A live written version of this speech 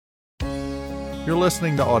You're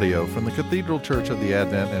listening to audio from the Cathedral Church of the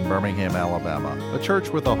Advent in Birmingham, Alabama, a church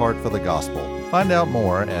with a heart for the gospel. Find out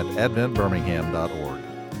more at adventbirmingham.org.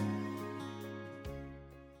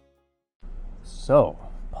 So,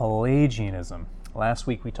 Pelagianism. Last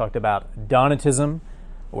week we talked about Donatism,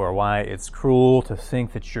 or why it's cruel to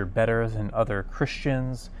think that you're better than other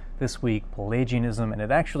Christians. This week, Pelagianism, and it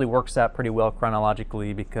actually works out pretty well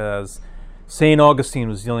chronologically because St. Augustine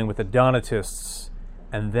was dealing with the Donatists,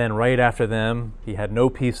 and then right after them, he had no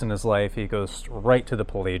peace in his life. He goes right to the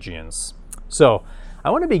Pelagians. So I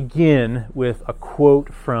want to begin with a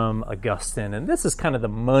quote from Augustine, and this is kind of the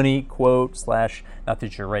money quote slash, not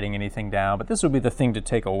that you're writing anything down, but this would be the thing to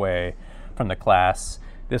take away from the class.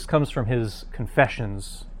 This comes from his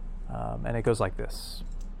Confessions, and it goes like this.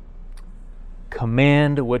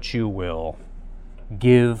 Command what you will,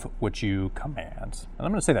 give what you command. And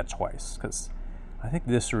I'm going to say that twice because I think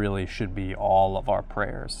this really should be all of our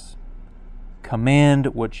prayers.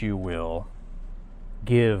 Command what you will,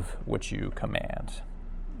 give what you command.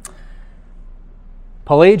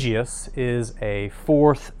 Pelagius is a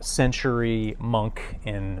 4th century monk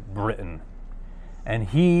in Britain, and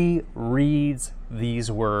he reads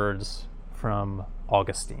these words from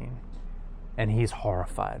Augustine, and he's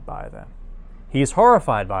horrified by them. He's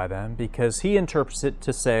horrified by them because he interprets it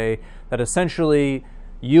to say that essentially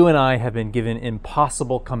you and I have been given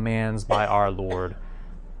impossible commands by our Lord,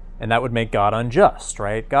 and that would make God unjust,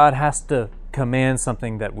 right? God has to command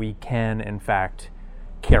something that we can, in fact,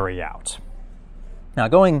 carry out. Now,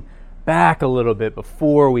 going back a little bit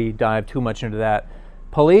before we dive too much into that,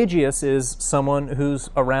 Pelagius is someone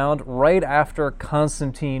who's around right after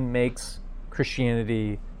Constantine makes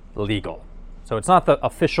Christianity legal. So it's not the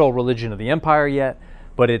official religion of the empire yet,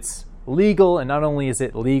 but it's legal, and not only is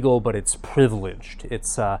it legal, but it's privileged.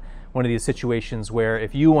 It's one of these situations where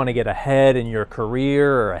if you want to get ahead in your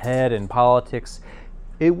career or ahead in politics,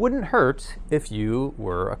 it wouldn't hurt if you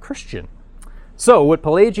were a Christian. So what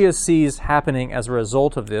Pelagius sees happening as a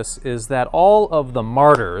result of this is that all of the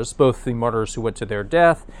martyrs, both the martyrs who went to their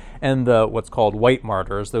death and the what's called white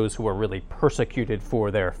martyrs, those who were really persecuted for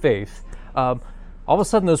their faith, all of a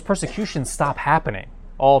sudden those persecutions stop happening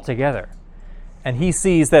altogether. And he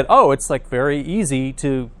sees that, it's like very easy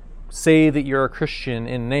to say that you're a Christian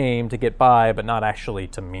in name to get by, but not actually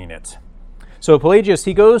to mean it. So Pelagius,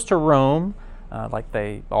 he goes to Rome, like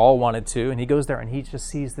they all wanted to, and he goes there and he just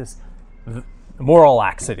sees this moral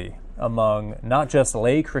laxity among not just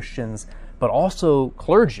lay Christians, but also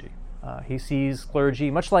clergy. He sees clergy,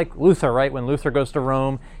 much like Luther, right? When Luther goes to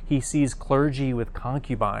Rome, he sees clergy with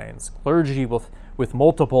concubines, clergy with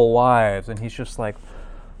multiple wives, and he's just like,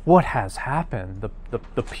 what has happened?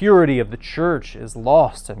 The purity of the church is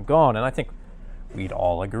lost and gone. And I think we'd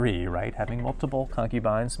all agree, right? Having multiple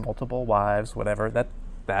concubines, multiple wives, whatever,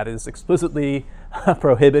 that is explicitly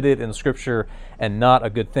prohibited in Scripture and not a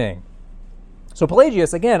good thing. So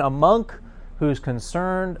Pelagius, again, a monk who's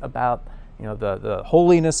concerned about the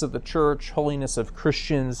holiness of the church, holiness of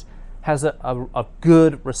Christians, has a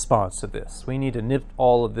good response to this. We need to nip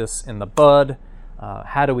all of this in the bud.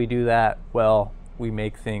 How do we do that? Well, we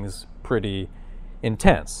make things pretty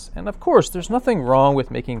intense. And of course, there's nothing wrong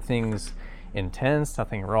with making things intense,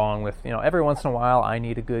 nothing wrong with, every once in a while I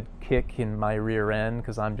need a good kick in my rear end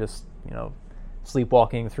because I'm just,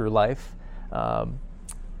 sleepwalking through life. But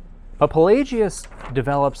Pelagius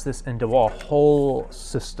develops this into a whole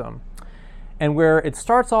system. And where it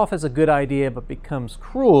starts off as a good idea but becomes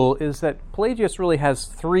cruel is that Pelagius really has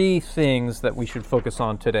 3 things that we should focus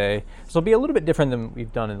on today. This will be a little bit different than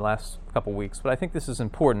we've done in the last couple weeks, but I think this is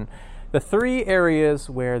important. The 3 areas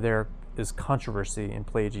where there is controversy in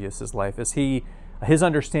Pelagius' life is his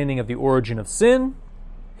understanding of the origin of sin,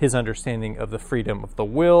 his understanding of the freedom of the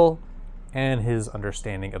will, and his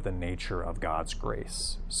understanding of the nature of God's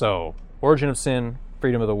grace. So, origin of sin,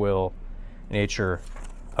 freedom of the will, nature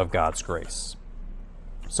of God's grace.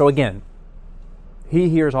 So again, he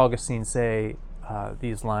hears Augustine say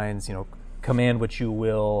these lines, command what you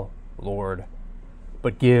will, Lord,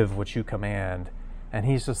 but give what you command. And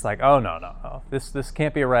he's just like, no, this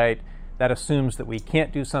can't be right. That assumes that we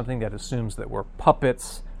can't do something. That assumes that we're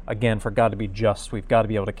puppets. Again, for God to be just, we've got to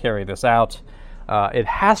be able to carry this out. It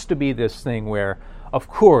has to be this thing where, of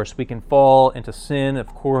course, we can fall into sin. Of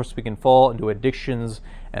course, we can fall into addictions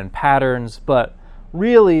and patterns. But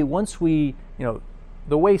really, once we,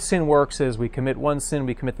 the way sin works is we commit one sin,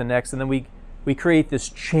 we commit the next, and then we create this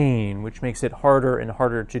chain, which makes it harder and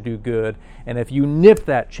harder to do good. And if you nip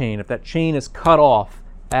that chain, if that chain is cut off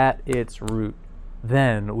at its root,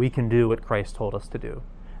 then we can do what Christ told us to do,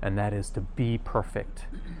 and that is to be perfect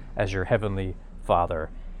as your heavenly Father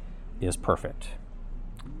is perfect.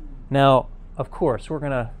 Now, of course, we're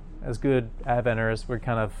going to, as good Adventers, we're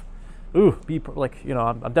kind of,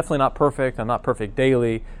 I'm definitely not perfect. I'm not perfect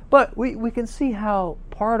daily. But we can see how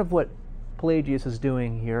part of what Pelagius is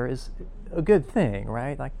doing here is a good thing,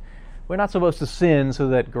 right? Like, we're not supposed to sin so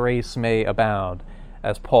that grace may abound,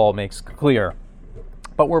 as Paul makes clear.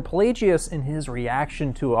 But where Pelagius, in his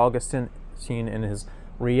reaction to Augustine, in his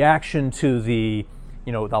reaction to the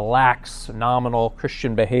lax, nominal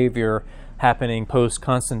Christian behavior happening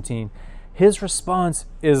post-Constantine, his response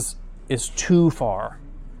is too far.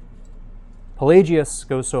 Pelagius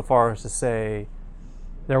goes so far as to say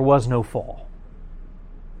there was no fall.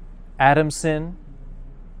 Adam's sin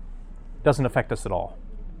doesn't affect us at all.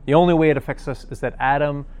 The only way it affects us is that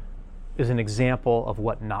Adam is an example of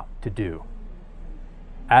what not to do.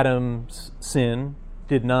 Adam's sin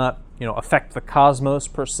did not, affect the cosmos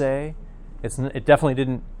per se. It definitely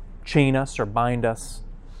didn't chain us or bind us.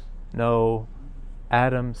 No,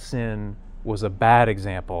 Adam's sin was a bad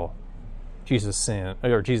example. Jesus'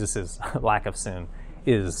 lack of sin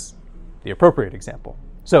is the appropriate example.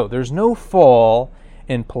 So there's no fall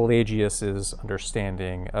in Pelagius's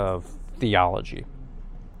understanding of theology.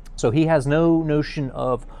 So he has no notion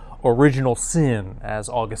of original sin, as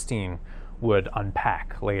Augustine would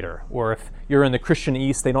unpack later. Or if you're in the Christian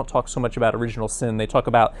East, they don't talk so much about original sin. They talk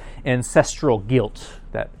about ancestral guilt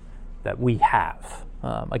that we have.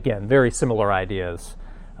 Again, very similar ideas.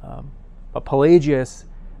 But Pelagius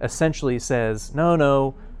essentially says,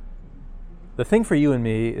 no, the thing for you and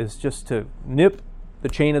me is just to nip the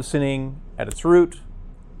chain of sinning at its root,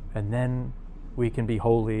 and then we can be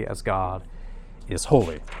holy as God is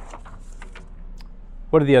holy.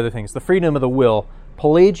 What are the other things? The freedom of the will.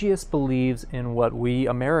 Pelagius believes in what we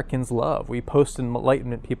Americans love, we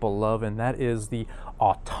post-Enlightenment people love, and that is the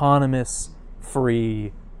autonomous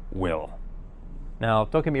free will. Now,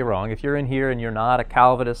 don't get me wrong, if you're in here and you're not a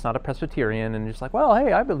Calvinist, not a Presbyterian, and you're just like, well,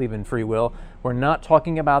 hey, I believe in free will, we're not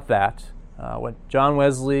talking about that. What John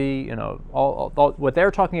Wesley, what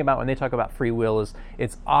they're talking about when they talk about free will is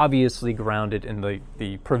it's obviously grounded in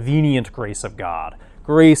the prevenient grace of God.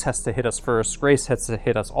 Grace has to hit us first. Grace has to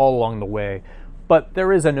hit us all along the way. But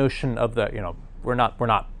there is a notion of we're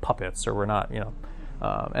not puppets, or we're not,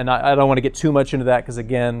 and I don't want to get too much into that because,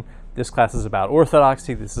 again, this class is about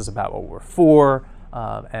orthodoxy. This is about what we're for,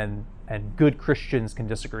 and good Christians can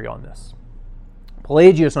disagree on this.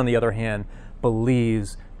 Pelagius, on the other hand,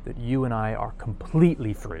 believes that you and I are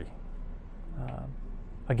completely free.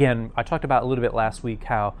 Again, I talked about a little bit last week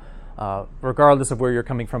how, regardless of where you're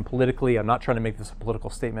coming from politically, I'm not trying to make this a political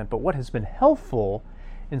statement, but what has been helpful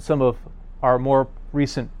in some of our more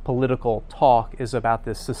recent political talk is about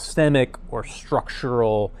this systemic or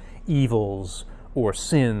structural evils or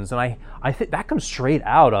sins. And I think that comes straight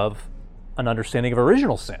out of an understanding of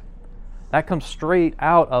original sin. That comes straight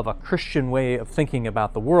out of a Christian way of thinking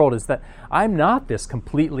about the world, is that I'm not this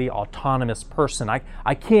completely autonomous person.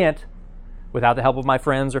 I can't, without the help of my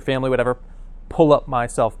friends or family, whatever, pull up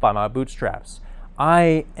myself by my bootstraps.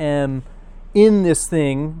 I am in this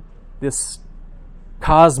thing, this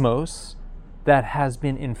cosmos, that has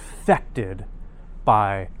been infected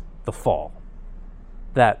by the fall.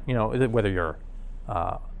 That, whether you're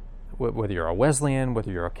a Wesleyan,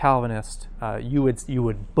 whether you're a Calvinist, you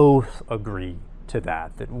would both agree to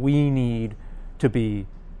that we need to be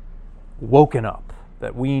woken up,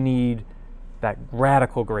 that we need that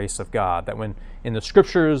radical grace of God, that when in the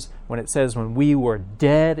scriptures, when it says when we were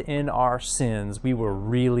dead in our sins, we were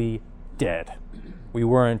really dead. We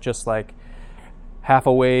weren't just like half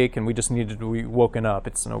awake and we just needed to be woken up.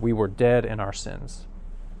 It's we were dead in our sins.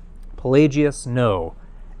 Pelagius, no,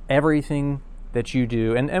 everything that you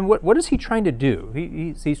do, and what is he trying to do?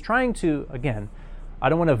 He's trying to, again, I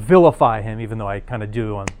don't want to vilify him, even though I kind of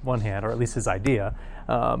do on one hand, or at least his idea,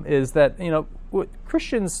 is that,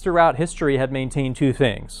 Christians throughout history had maintained two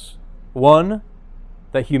things. One,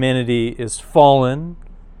 that humanity is fallen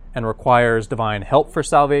and requires divine help for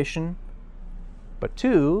salvation. But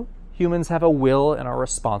two, humans have a will and are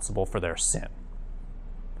responsible for their sin.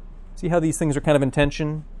 See how these things are kind of in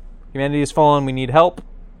tension? Humanity is fallen, we need help.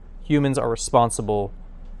 Humans are responsible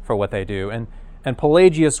for what they do. And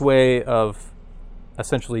Pelagius' way of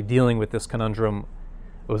essentially dealing with this conundrum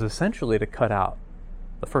was essentially to cut out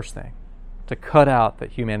the first thing, to cut out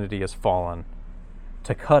that humanity is fallen,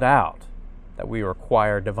 to cut out that we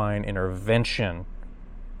require divine intervention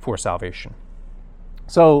for salvation.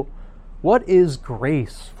 So what is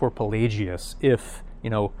grace for Pelagius if,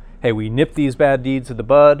 hey, we nip these bad deeds in the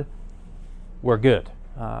bud, we're good?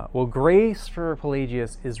 Well, grace for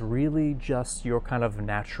Pelagius is really just your kind of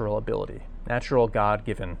natural ability, natural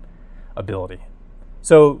God-given ability.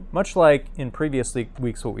 So much like in previous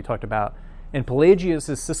weeks what we talked about, In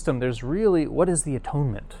Pelagius' system, there's really, what is the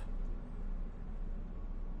atonement?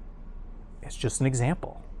 It's just an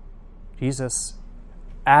example.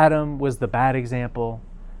 Adam was the bad example.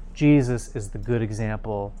 Jesus is the good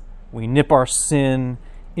example. We nip our sin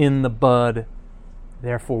in the bud.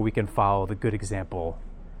 Therefore, we can follow the good example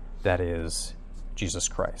that is Jesus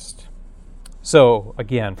Christ. So,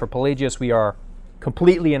 again, for Pelagius, we are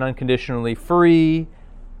completely and unconditionally free,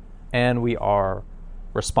 and we are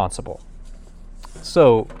responsible.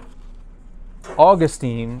 So,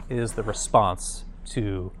 Augustine is the response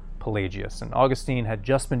to Pelagius. And Augustine had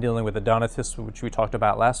just been dealing with the Donatists, which we talked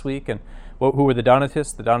about last week. And who were the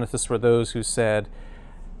Donatists? The Donatists were those who said,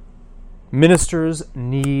 ministers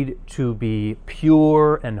need to be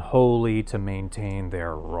pure and holy to maintain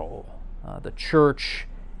their role. The church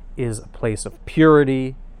is a place of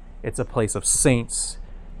purity. It's a place of saints,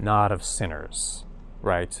 not of sinners,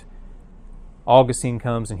 right? Augustine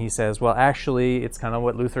comes and he says, well, actually, it's kind of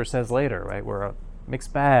what Luther says later, right? We're a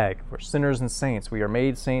mixed bag. We're sinners and saints. We are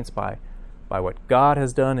made saints by what God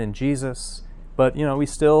has done in Jesus, but we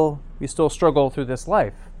still struggle through this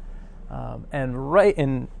life. And right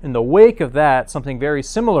in the wake of that, something very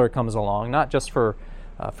similar comes along, not just for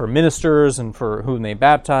ministers and for whom they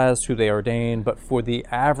baptized, who they ordained, but for the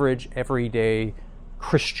average, everyday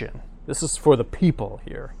Christian. This is for the people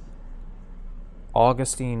here.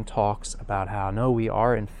 Augustine talks about how, no, we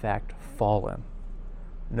are in fact fallen.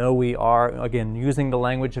 No, we are, again, using the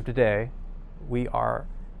language of today, we are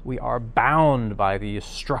bound by these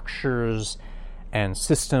structures and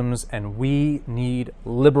systems, and we need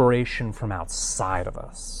liberation from outside of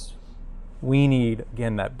us. We need,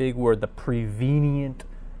 again, that big word, the prevenient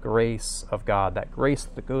grace of God, that grace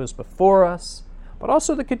that goes before us, but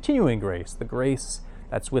also the continuing grace, the grace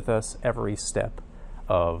that's with us every step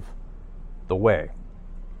of the way.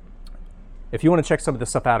 If you want to check some of this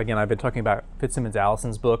stuff out, again, I've been talking about Fitzsimmons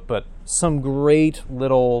Allison's book, but some great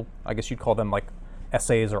little, I guess you'd call them like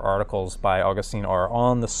essays or articles by Augustine are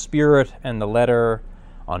on the Spirit and the letter,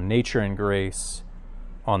 on nature and grace,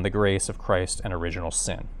 on the grace of Christ and original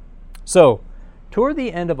sin. So, toward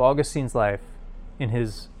the end of Augustine's life, in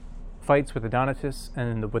his fights with the Donatists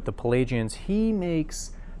and with the Pelagians, he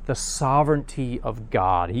makes the sovereignty of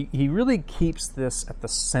God. He really keeps this at the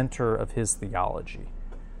center of his theology.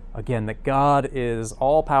 Again, that God is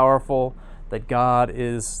all-powerful, that God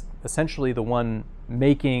is essentially the one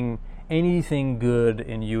making anything good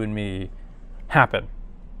in you and me happen.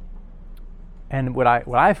 And what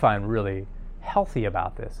I find really healthy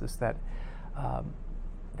about this is that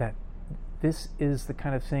that this is the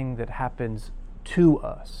kind of thing that happens to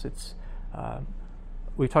us. It's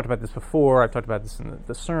we've talked about this before. I've talked about this in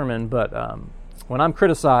the sermon. But when I'm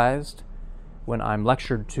criticized, when I'm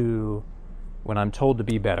lectured to, when I'm told to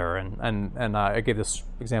be better, and I gave this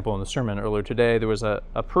example in the sermon earlier today. There was a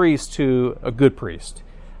priest a good priest.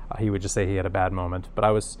 He would just say he had a bad moment, but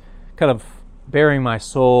I was kind of bearing my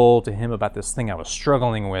soul to him about this thing I was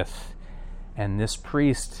struggling with, and this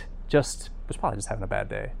priest was probably just having a bad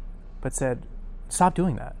day, but said, "Stop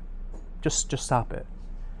doing that. Just stop it."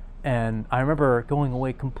 And I remember going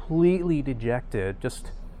away completely dejected,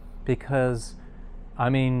 just because,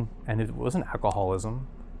 and it wasn't alcoholism.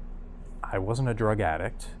 I wasn't a drug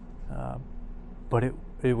addict, but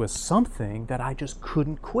it was something that I just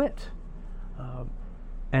couldn't quit.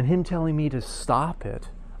 And him telling me to stop it,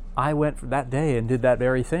 I went for that day and did that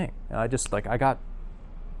very thing. I got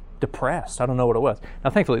depressed. I don't know what it was.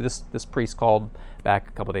 Now, thankfully, this priest called back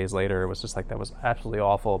a couple of days later. It was just like, that was absolutely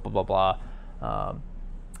awful, blah, blah, blah.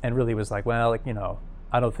 And really was like, well,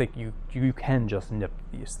 I don't think you can just nip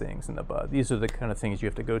these things in the bud. These are the kind of things you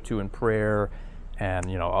have to go to in prayer and,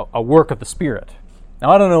 a work of the Spirit.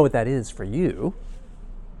 Now, I don't know what that is for you,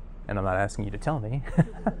 and I'm not asking you to tell me,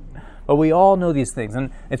 but we all know these things.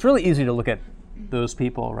 And it's really easy to look at those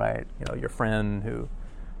people, right? Your friend who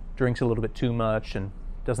drinks a little bit too much and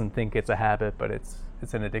doesn't think it's a habit, but it's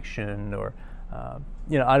an addiction, or I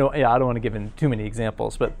don't want to give in too many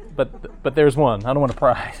examples, but there's one. I don't want to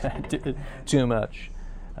pry too much.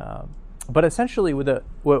 But essentially,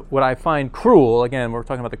 what I find cruel, again, we're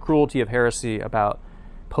talking about the cruelty of heresy about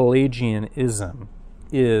Pelagianism,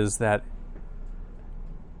 is that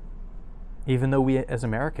even though we as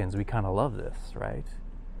Americans, we kind of love this, right?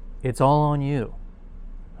 It's all on you.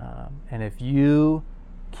 And if you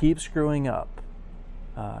keep screwing up,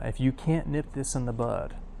 if you can't nip this in the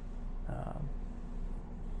bud,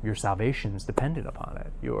 your salvation is dependent upon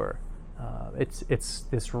it. It's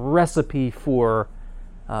this recipe for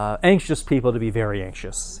anxious people to be very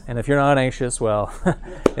anxious. And if you're not anxious, well,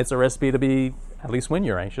 it's a recipe to be, at least when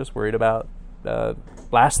you're anxious, worried about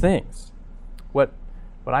last things. What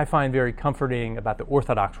what I find very comforting about the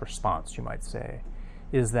Orthodox response, you might say,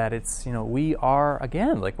 is that it's, we are,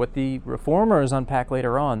 again, like what the Reformers unpack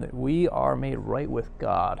later on, that we are made right with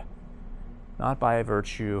God, not by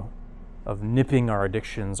virtue of nipping our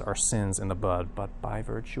addictions, our sins in the bud, but by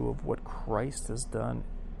virtue of what Christ has done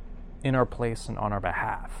in our place and on our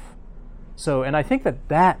behalf. So, and I think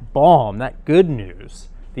that balm, that good news,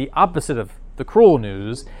 the opposite of the cruel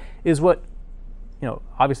news, is what,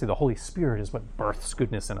 obviously the Holy Spirit is what births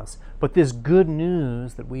goodness in us. But this good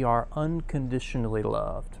news that we are unconditionally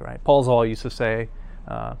loved, right? Paul Zoll used to say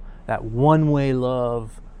that one-way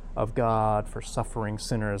love of God for suffering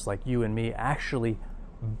sinners like you and me actually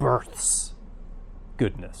births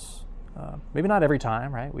goodness. Maybe not every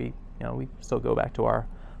time, right? We still go back to our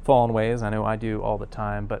fallen ways. I know I do all the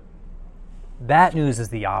time, but that news is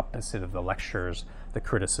the opposite of the lectures, the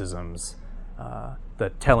criticisms,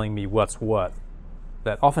 the telling me what's what,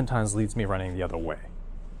 that oftentimes leads me running the other way.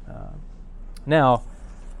 Now,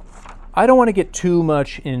 I don't want to get too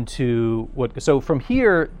much into so from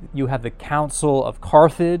here you have the Council of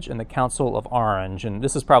Carthage and the Council of Orange, and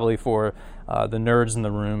this is probably for the nerds in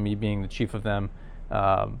the room, me being the chief of them.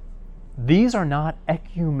 These are not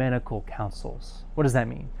ecumenical councils. What does that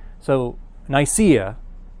mean? So Nicaea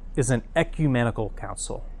is an ecumenical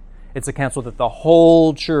council. It's a council that the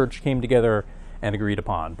whole church came together and agreed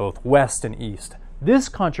upon, both West and East. This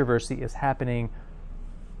controversy is happening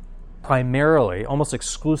primarily, almost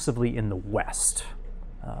exclusively in the West.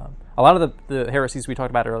 A lot of the heresies we talked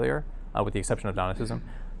about earlier, with the exception of Donatism,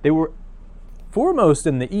 they were foremost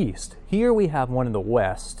in the East. Here we have one in the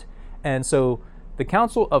West. And so the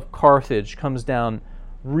Council of Carthage comes down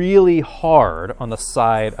really hard on the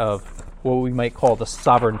side of what we might call the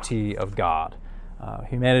sovereignty of God.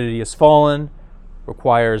 Humanity has fallen,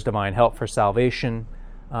 requires divine help for salvation.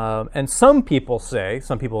 And some people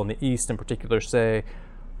in the East in particular say,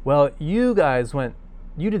 well, you guys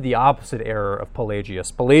did the opposite error of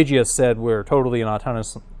Pelagius. Pelagius said we're totally and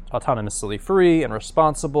autonomously free and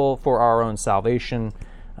responsible for our own salvation.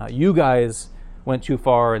 You guys went too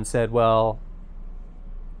far and said, well,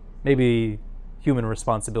 maybe human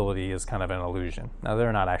responsibility is kind of an illusion. Now,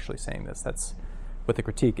 they're not actually saying this. That's what the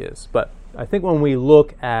critique is. But I think when we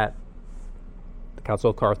look at the Council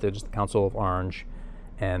of Carthage, the Council of Orange,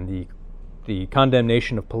 and the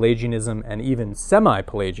condemnation of Pelagianism and even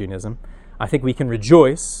semi-Pelagianism, I think we can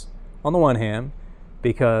rejoice, on the one hand,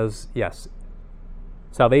 because, yes,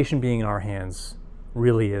 salvation being in our hands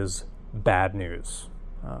really is bad news.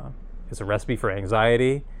 It's a recipe for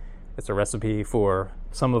anxiety. It's a recipe for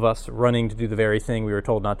some of us running to do the very thing we were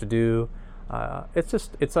told not to do. Where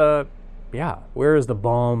is the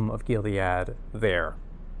balm of Gilead there?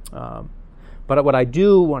 But what I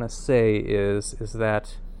do want to say is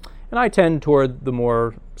that, and I tend toward the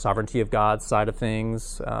more sovereignty of God side of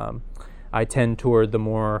things. I tend toward the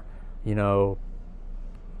more, I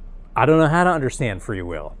don't know how to understand free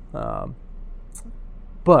will.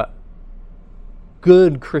 But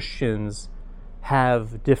good Christians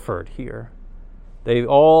have differed here. They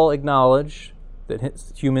all acknowledge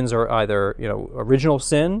that humans are either, original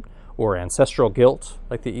sin or ancestral guilt,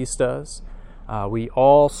 like the East does. We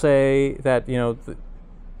all say that,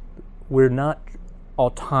 we're not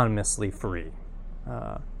autonomously free.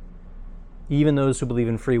 Even those who believe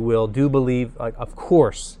in free will do believe, of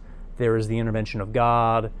course, there is the intervention of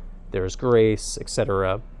God, there is grace,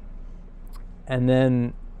 etc. And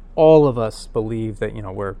then all of us believe that,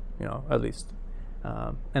 we're, at least,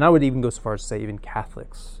 and I would even go so far as to say even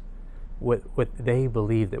Catholics, what they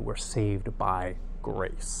believe that we're saved by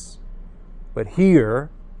grace. But here,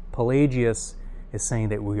 Pelagius is saying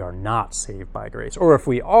that we are not saved by grace. Or if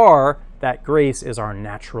we are, that grace is our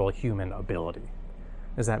natural human ability.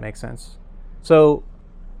 Does that make sense? So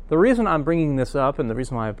the reason I'm bringing this up, and the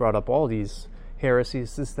reason why I brought up all these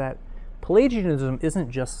heresies, is that Pelagianism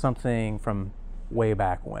isn't just something from way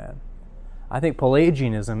back when. I think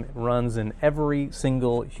Pelagianism runs in every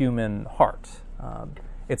single human heart.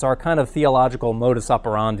 It's our kind of theological modus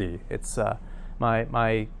operandi. It's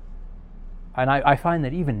and I find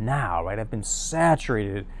that even now, right, I've been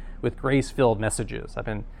saturated with grace-filled messages. I've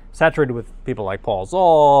been saturated with people like Paul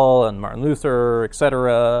Zoll and Martin Luther,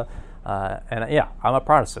 etc. I'm a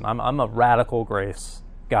Protestant. I'm a radical grace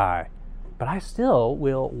guy. But I still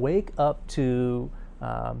will wake up to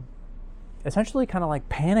essentially kind of like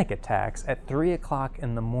panic attacks at 3 o'clock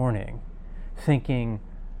in the morning, thinking,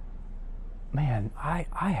 man, I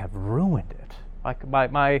have ruined it. Like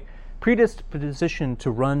my predisposition to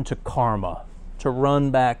run to karma, to run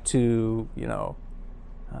back to,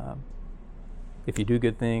 if you do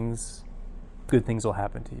good things will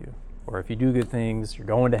happen to you. or if you do good things, you're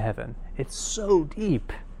going to heaven. It's so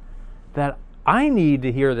deep that I need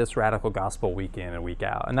to hear this radical gospel week in and week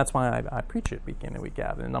out. And that's why I preach it week in and week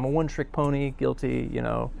out. And I'm a one-trick pony, guilty,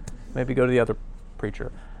 maybe go to the other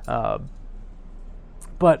preacher.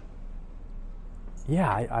 But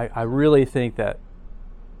yeah, I really think that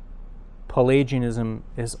Pelagianism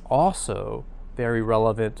is also very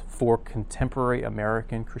relevant for contemporary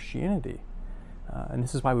American Christianity. And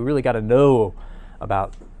this is why we really got to know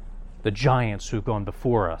about the giants who've gone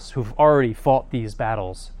before us, who've already fought these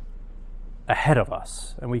battles ahead of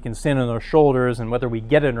us. And we can stand on their shoulders, and whether we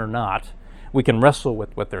get it or not, we can wrestle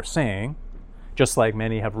with what they're saying, just like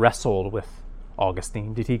many have wrestled with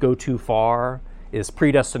Augustine. Did he go too far? Is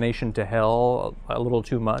predestination to hell a little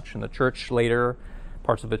too much? And the church later,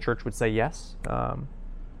 parts of the church would say yes.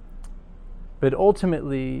 But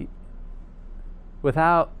ultimately,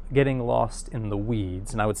 without getting lost in the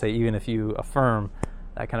weeds, and I would say even if you affirm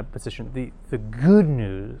that kind of position, the good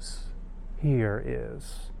news here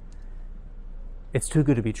is it's too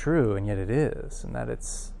good to be true, and yet it is, and that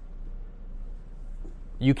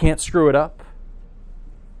you can't screw it up,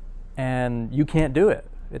 and you can't do it.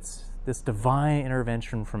 It's this divine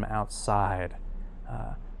intervention from outside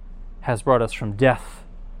has brought us from death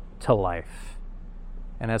to life.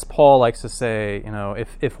 And as Paul likes to say,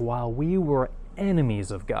 if while we were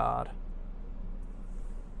enemies of God,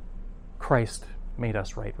 Christ made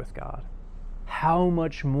us right with God, how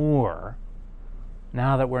much more,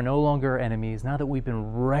 now that we're no longer enemies, now that we've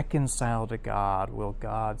been reconciled to God, will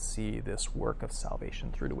God see this work of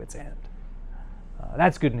salvation through to its end?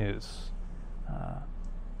 That's good news.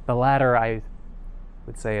 The latter, I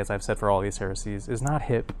would say, as I've said for all these heresies, is not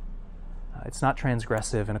hip. It's not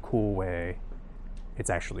transgressive in a cool way. It's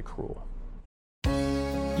actually cruel.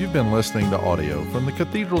 You've been listening to audio from the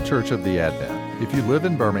Cathedral Church of the Advent. If you live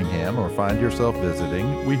in Birmingham or find yourself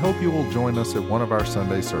visiting, we hope you will join us at one of our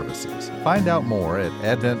Sunday services. Find out more at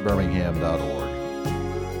adventbirmingham.org.